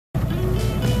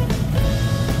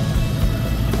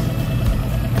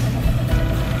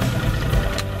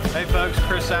folks,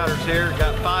 Chris Souders here.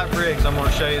 Got 5 rigs I'm going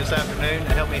to show you this afternoon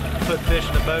to help me put fish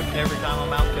in the boat every time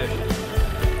I'm out fishing.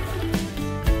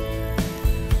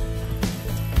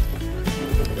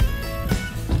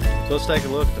 So let's take a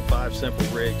look at the 5 simple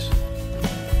rigs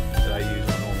that I use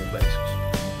on a normal basis.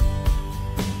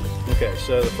 Okay,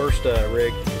 so the first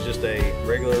rig is just a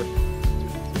regular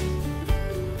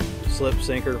slip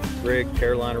sinker rig,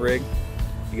 Carolina rig.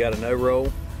 You got a no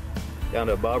roll down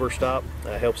to a bobber stop.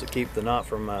 That helps it keep the knot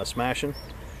from smashing.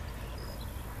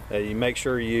 You make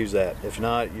sure you use that. If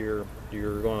not, you're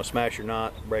going to smash your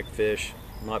knot, break the fish.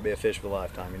 Might be a fish of a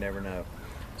lifetime. You never know.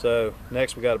 So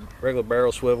next we got a regular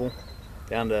barrel swivel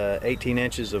down to 18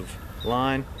 inches of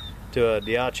line to a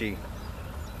Diachi,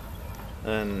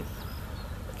 and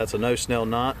that's a no snell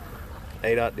knot,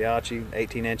 8/0 Diachi,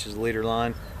 18 inches of leader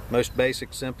line. Most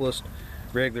basic, simplest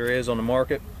rig there is on the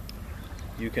market.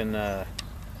 You can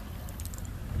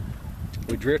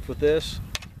we drift with this,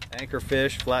 anchor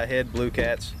fish, flathead, blue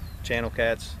cats, channel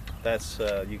cats. That's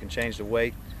you can change the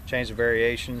weight, change the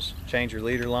variations, change your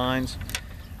leader lines.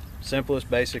 Simplest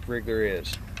basic rig there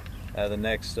is. The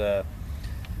next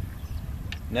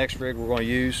rig we're going to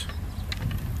use,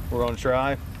 we're going to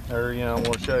try, or I'm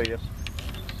going to show you,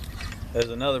 is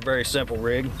another very simple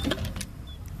rig.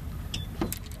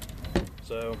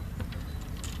 So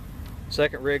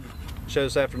second rig show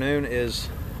this afternoon is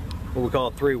what we call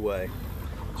a 3-way.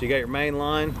 So you got your main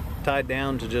line tied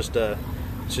down to just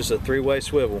it's just a 3-way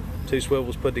swivel, 2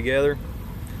 swivels put together.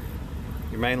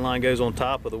 Your main line goes on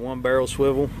top of the 1 barrel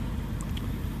swivel.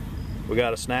 We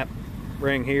got a snap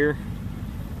ring here,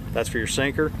 that's for your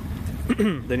sinker.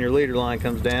 Then your leader line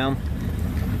comes down.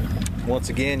 Once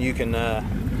again, you can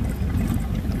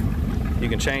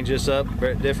change this up,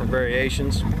 different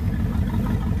variations.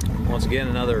 Once again,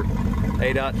 another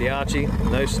 8/0 Diachi,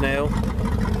 no snell.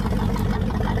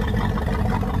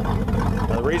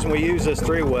 Now, the reason we use this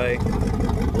 3-way,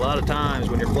 a lot of times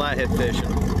when you're flathead fishing,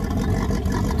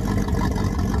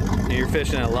 you're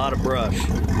fishing in a lot of brush,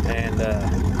 and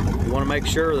you want to make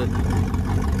sure that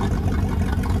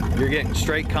you're getting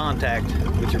straight contact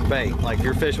with your bait. Like if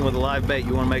you're fishing with a live bait,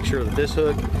 you want to make sure that this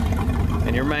hook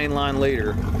and your main line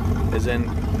leader is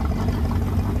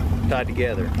tied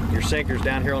together. Your sinker's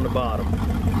down here on the bottom.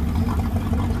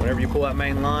 Whenever you pull that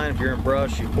main line, if you're in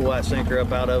brush, you pull that sinker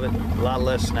up out of it, a lot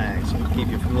less snags. Keep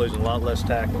you from losing a lot less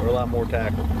tackle, or a lot more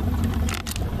tackle.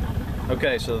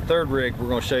 Okay, so the third rig we're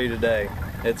going to show you today,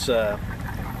 it's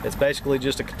basically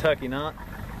just a Kentucky knot.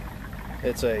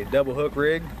 It's a double hook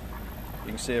rig. You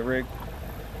can see a rig,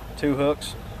 2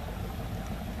 hooks,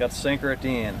 got the sinker at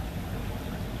the end.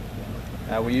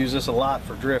 We use this a lot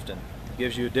for drifting. It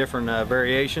gives you different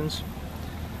variations,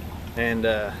 and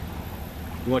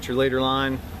you want your leader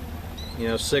line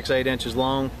 6-8 inches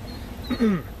long.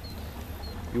 You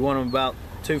want them about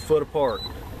 2 foot apart.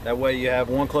 That way you have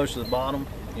one close to the bottom,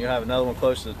 you have another one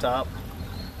close to the top.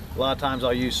 A lot of times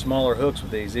I'll use smaller hooks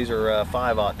with these. These are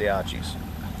 5/0 Diachis,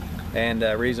 and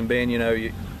reason being,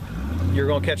 you're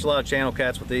going to catch a lot of channel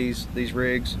cats with these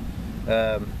rigs.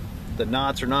 The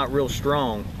knots are not real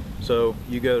strong, so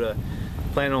you go to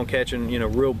planning on catching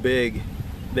real big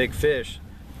fish.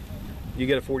 You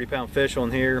get a 40-pound fish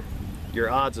on here, your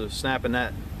odds of snapping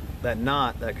that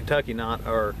knot, that Kentucky knot,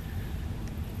 are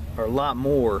a lot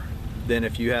more than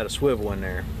if you had a swivel in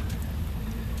there.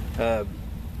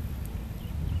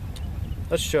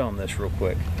 Let's show them this real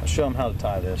quick. I'll show them how to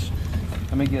tie this.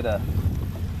 Let me get a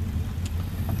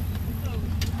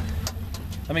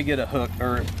hook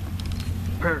or a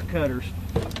pair of cutters.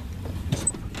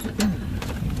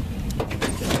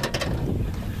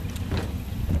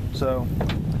 So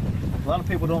a lot of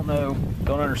people don't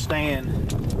understand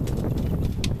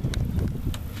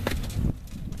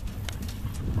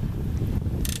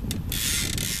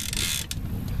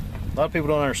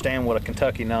what a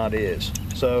Kentucky knot is.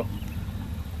 So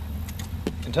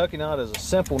Kentucky knot is a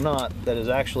simple knot that is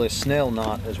actually a snell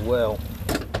knot as well,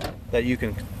 that you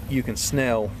can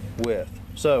snell with.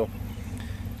 So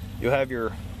you'll have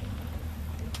your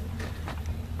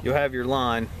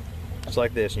line just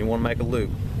like this, and you want to make a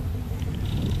loop.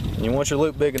 And you want your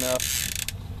loop big enough.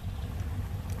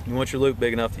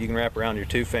 That you can wrap around your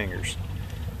 2 fingers.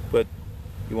 But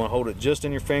you want to hold it just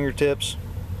in your fingertips,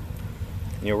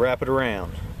 and you'll wrap it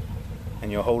around,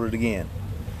 and you'll hold it again.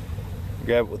 You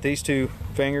grab it with these 2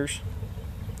 fingers,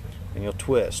 and you'll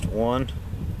twist. 1,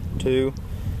 2.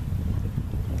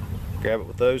 Grab it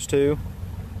with those 2.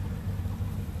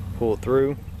 Pull it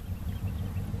through.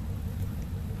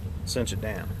 Cinch it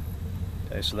down.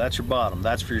 Okay, so that's your bottom.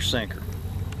 That's for your sinker.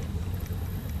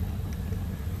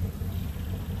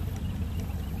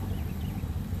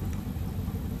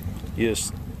 You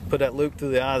just put that loop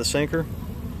through the eye of the sinker,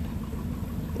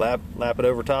 lap it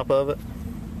over top of it.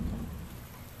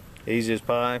 Easy as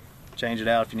pie. Change it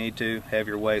out if you need to.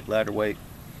 Heavier weight, lighter weight.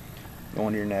 Go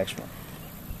on to your next one.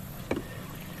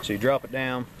 So you drop it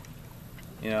down,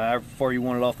 you know, however far you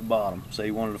want it off the bottom. Say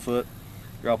you wanted a foot,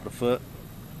 drop it a foot,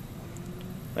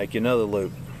 make you another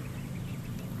loop.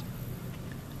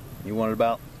 You want it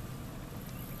about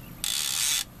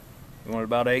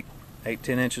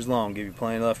 8-10 inches long. Give you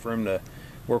plenty enough room to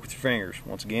work with your fingers.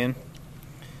 Once again,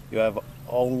 you have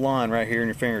all the line right here in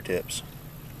your fingertips.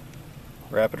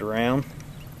 Wrap it around,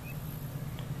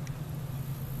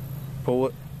 pull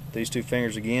it, these two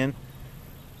fingers again,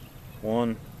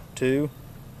 1, 2,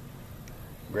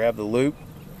 grab the loop,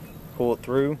 pull it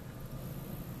through,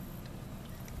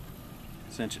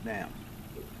 cinch it down.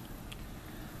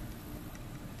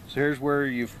 So here's where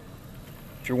if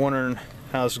you're wondering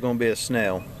how this is going to be a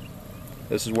snail,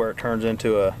 this is where it turns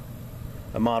into a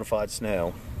modified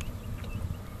snail.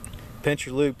 Pinch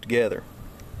your loop together,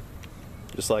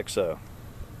 just like so.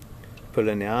 Put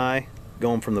it in the eye,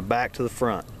 going from the back to the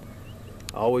front.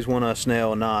 I always want a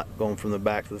snail knot going from the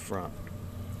back to the front.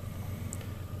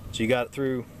 So you got it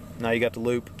through, now you got the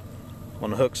loop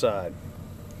on the hook side.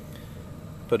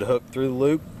 Put the hook through the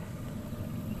loop,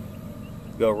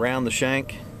 go around the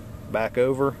shank, back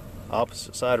over,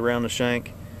 opposite side around the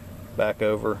shank, back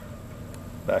over,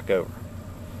 back over.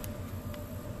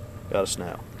 Got a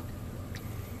snail.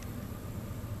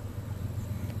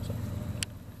 So,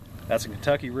 that's a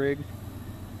Kentucky rig.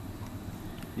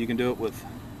 You can do it with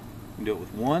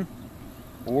one,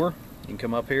 or you can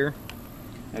come up here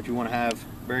if you want to have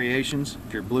variations.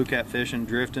 If you're blue cat fishing,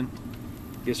 drifting,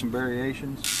 get some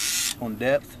variations on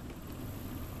depth.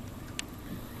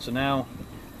 So now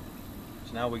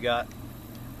we got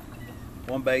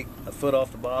one bait a foot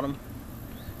off the bottom.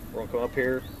 We're gonna come up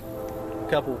here a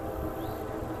couple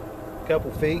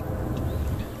feet.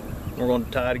 We're going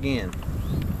to tie it again.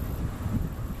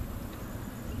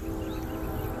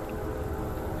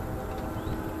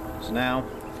 So now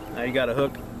you got a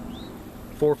hook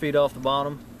 4 feet off the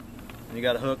bottom, and you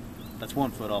got a hook that's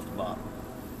 1 foot off the bottom.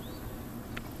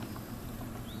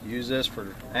 Use this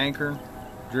for anchoring,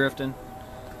 drifting,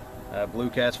 blue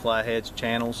cats, flatheads,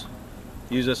 channels.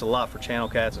 Use this a lot for channel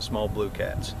cats and small blue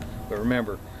cats. But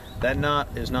remember, that knot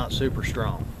is not super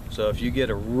strong. So if you get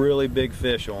a really big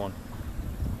fish on,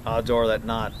 odds are that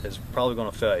knot is probably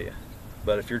going to fail you.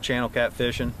 But if you're channel cat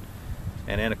fishing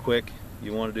and in a quick,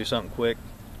 you want to do something quick,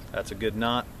 that's a good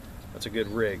knot, that's a good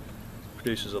rig.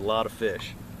 Produces a lot of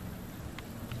fish.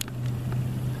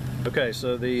 Okay,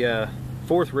 so the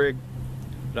fourth rig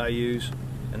that I use,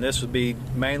 and this would be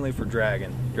mainly for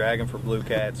dragging for blue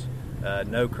cats,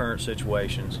 no current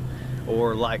situations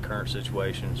or light current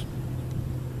situations.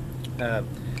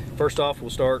 First off, we'll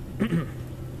start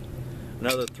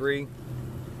another three-way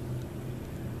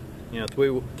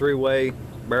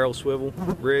barrel swivel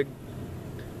rig.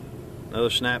 Another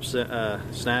snap.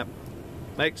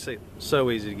 Makes it so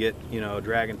easy to get, a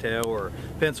dragon tail or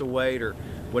pencil weight or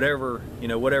whatever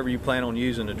you plan on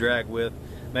using to drag with.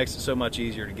 Makes it so much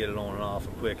easier to get it on and off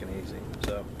and quick and easy.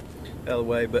 So out of the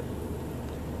way. But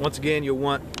once again, you'll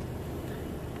want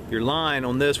your line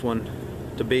on this one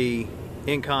to be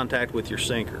in contact with your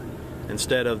sinker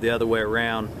instead of the other way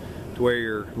around, to where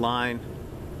your line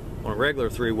on a regular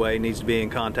three-way needs to be in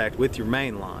contact with your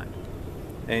main line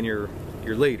and your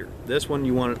leader. This one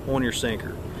you want it on your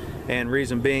sinker, and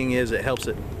reason being is it helps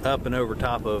it up and over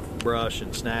top of brush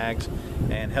and snags,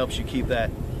 and helps you keep that,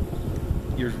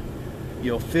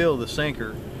 you'll feel the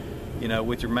sinker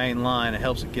with your main line. It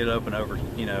helps it get up and over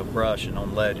brush and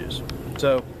on ledges.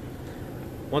 So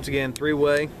once again,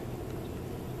 three-way,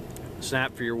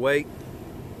 snap for your weight.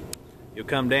 You'll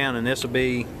come down, and this will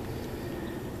be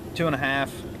 2.5,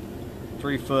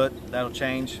 3 foot. That'll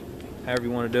change however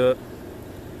you want to do it.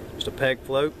 Just a peg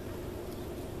float.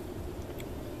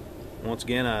 Once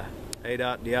again, a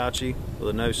 8/0 Diachi with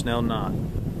a no snell knot.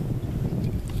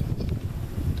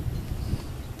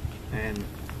 And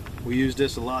we use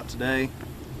this a lot today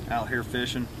out here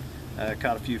fishing.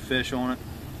 Caught a few fish on it.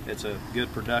 It's a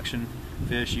good production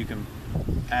fish. You can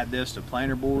add this to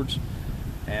planer boards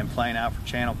and plane out for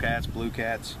channel cats, blue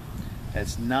cats.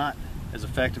 It's not as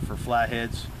effective for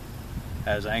flatheads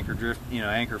as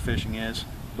anchor fishing is,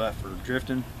 but for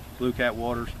drifting, blue cat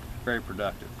waters, very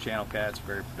productive. Channel cats,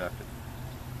 very productive.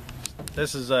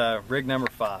 This is rig number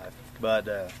 5, but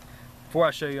before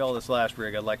I show you all this last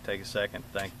rig, I'd like to take a second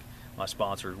to thank my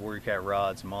sponsors, Warrior Cat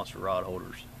Rods and Monster Rod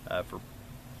Holders, for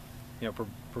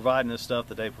providing this stuff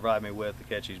that they provide me with to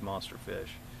catch these monster fish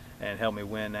and help me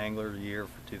win Angler of the Year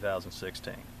for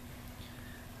 2016.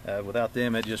 Without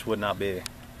them, it just would not be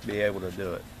be able to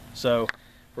do it. So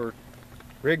for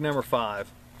rig number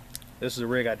 5, this is a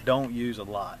rig I don't use a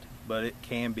lot, but it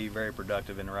can be very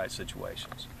productive in the right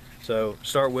situations. So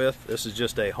start with, this is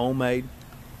just a homemade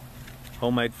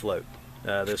float.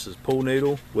 This is pool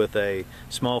noodle with a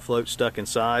small float stuck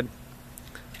inside,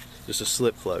 just a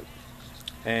slip float,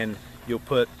 and you'll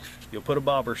put a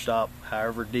bobber stop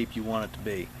however deep you want it to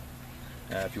be.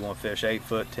 If you want to fish 8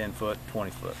 foot, 10 foot,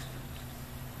 20 foot.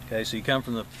 Okay, so you come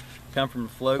from the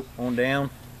float on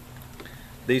down.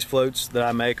 These floats that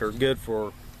I make are good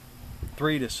for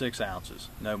 3 to 6 ounces,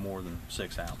 no more than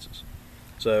 6 ounces.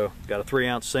 So got a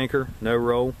 3-ounce sinker, no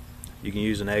roll. You can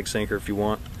use an egg sinker if you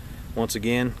want. Once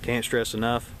again, can't stress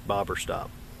enough, bobber stop.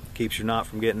 Keeps your knot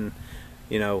from getting,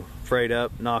 frayed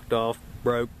up, knocked off,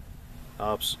 broke,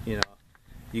 ops,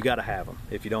 you gotta have them.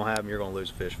 If you don't have them, you're gonna lose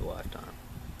a fish for a lifetime.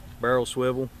 Barrel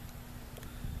swivel.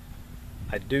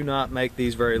 I do not make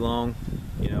these very long,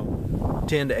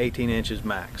 10 to 18 inches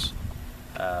max.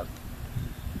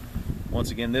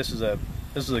 Once again, this is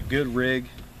a good rig.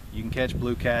 You can catch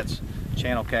blue cats,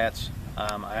 channel cats.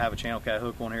 I have a channel cat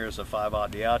hook on here. It's a 5/0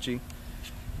 Diachi.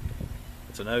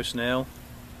 It's a no snail,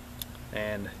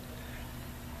 and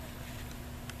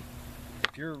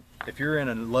if you're in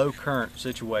a low current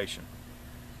situation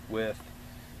with,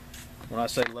 when I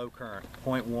say low current,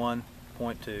 0.1,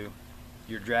 0.2,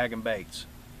 you're dragging baits,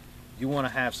 you want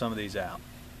to have some of these out,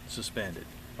 suspended,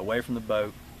 away from the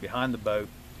boat, behind the boat,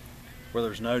 where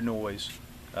there's no noise,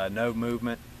 no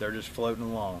movement, they're just floating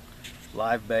along.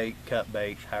 Live bait, cut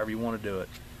bait, however you want to do it,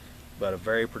 but a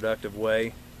very productive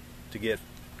way to get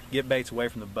baits away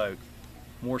from the boat.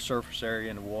 More surface area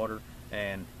in the water,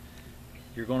 and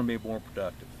you're going to be more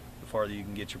productive the farther you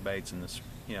can get your baits in this,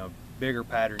 bigger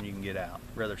pattern you can get out,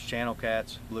 whether it's channel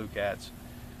cats, blue cats,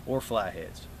 or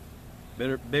flatheads.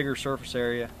 Bigger surface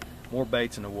area, more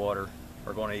baits in the water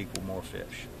are going to equal more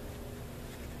fish.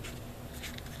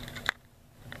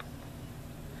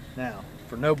 Now,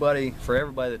 for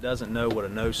everybody that doesn't know what a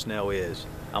nose snail is,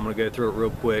 I'm going to go through it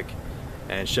real quick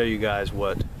and show you guys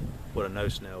what a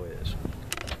nose snail is.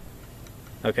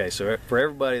 Okay, so for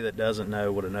everybody that doesn't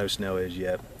know what a nose snail is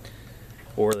yet,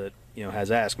 or that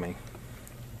has asked me,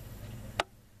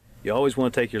 you always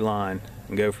want to take your line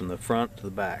and go from the front to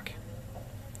the back.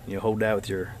 You hold that with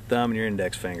your thumb and your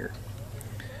index finger.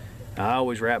 Now, I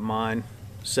always wrap mine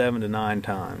 7 to 9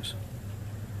 times.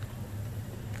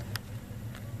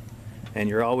 And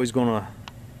you're always going to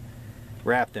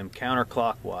wrap them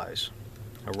counterclockwise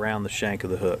around the shank of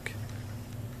the hook.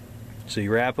 So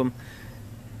you wrap them,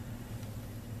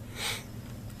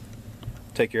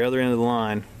 take your other end of the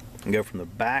line and go from the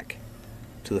back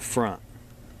to the front.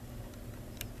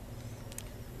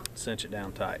 Cinch it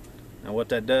down tight. Now what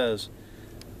that does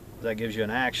is that gives you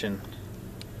an action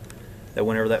that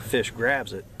whenever that fish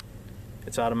grabs it,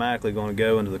 it's automatically going to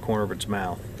go into the corner of its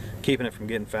mouth, keeping it from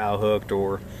getting foul hooked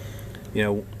or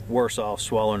worse off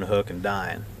swallowing the hook and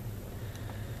dying.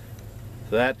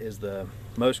 So that is the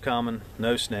most common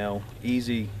nose snail.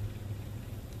 Easy,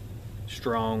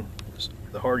 strong.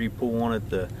 The harder you pull on it,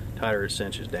 the tighter it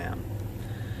cinches down.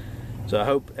 So I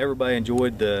hope everybody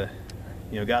enjoyed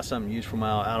got something useful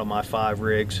out of my 5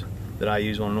 rigs that I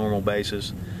use on a normal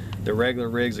basis. They're regular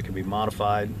rigs that can be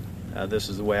modified. This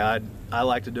is the way I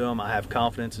like to do them. I have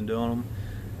confidence in doing them.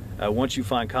 Once you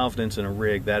find confidence in a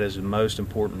rig, that is the most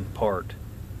important part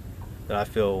that I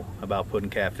feel about putting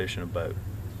catfish in a boat.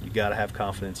 You got to have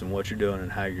confidence in what you're doing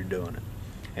and how you're doing it.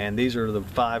 And these are the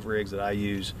 5 rigs that I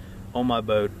use on my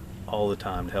boat all the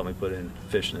time to help me put in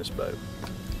fish in this boat.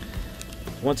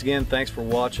 Once again, thanks for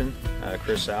watching.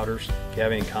 Chris Souders. If you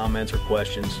have any comments or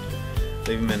questions,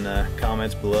 leave them in the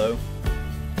comments below.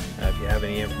 If you have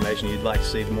any information you'd like to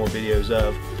see more videos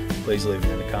of, please leave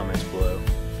them in the comments below.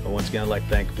 But once again, I'd like to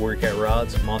thank Warrior Cat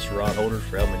Rods, Monster Rod Holders,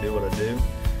 for helping me do what I do.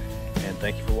 And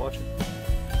thank you for watching.